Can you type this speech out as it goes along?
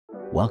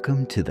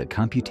Welcome to the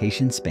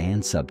Computation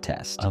Span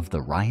subtest of the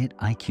Riot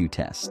IQ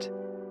test.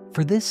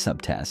 For this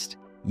subtest,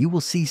 you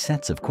will see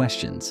sets of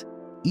questions,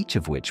 each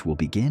of which will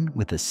begin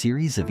with a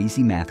series of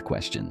easy math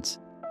questions.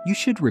 You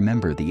should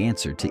remember the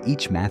answer to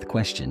each math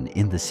question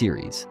in the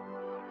series.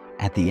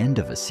 At the end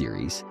of a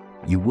series,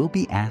 you will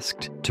be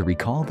asked to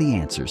recall the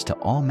answers to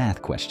all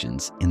math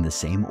questions in the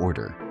same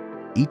order.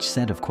 Each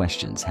set of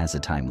questions has a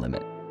time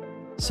limit,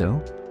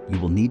 so you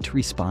will need to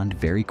respond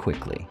very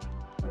quickly.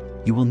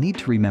 You will need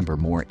to remember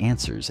more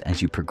answers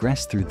as you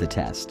progress through the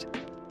test.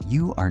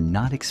 You are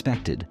not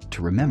expected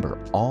to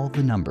remember all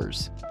the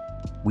numbers.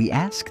 We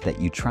ask that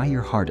you try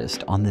your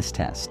hardest on this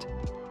test.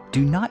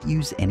 Do not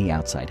use any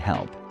outside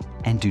help,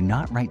 and do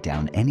not write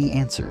down any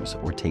answers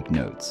or take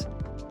notes.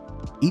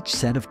 Each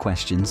set of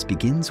questions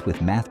begins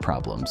with math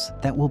problems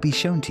that will be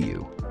shown to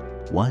you,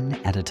 one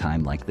at a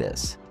time like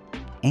this.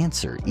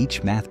 Answer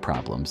each math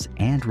problems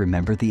and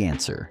remember the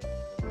answer.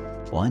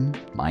 1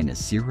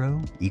 minus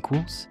 0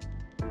 equals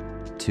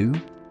 2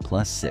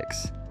 plus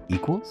 6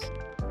 equals?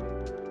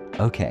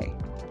 Okay,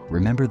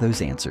 remember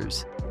those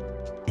answers.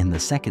 In the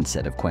second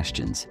set of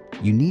questions,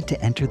 you need to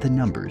enter the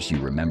numbers you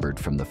remembered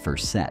from the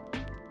first set.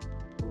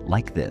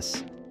 Like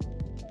this.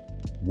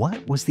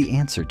 What was the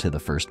answer to the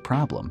first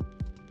problem?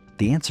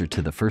 The answer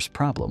to the first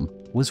problem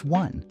was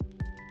 1.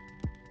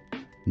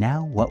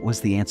 Now, what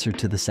was the answer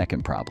to the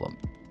second problem?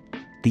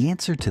 The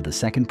answer to the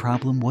second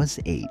problem was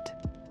 8.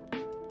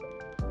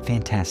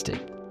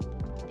 Fantastic.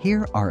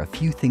 Here are a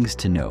few things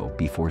to know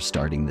before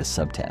starting this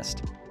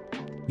subtest.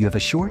 You have a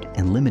short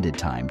and limited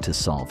time to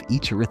solve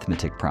each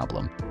arithmetic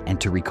problem and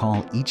to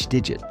recall each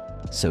digit,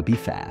 so be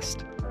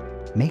fast.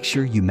 Make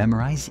sure you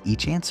memorize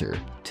each answer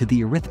to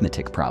the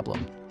arithmetic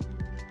problem.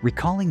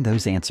 Recalling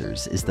those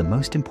answers is the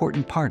most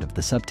important part of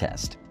the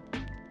subtest.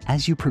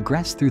 As you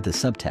progress through the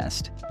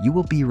subtest, you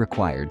will be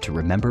required to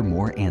remember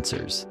more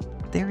answers.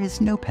 There is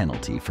no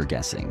penalty for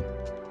guessing.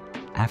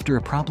 After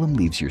a problem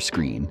leaves your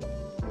screen,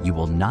 you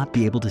will not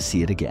be able to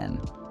see it again.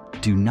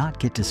 Do not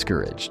get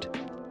discouraged.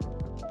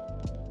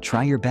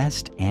 Try your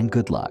best and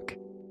good luck.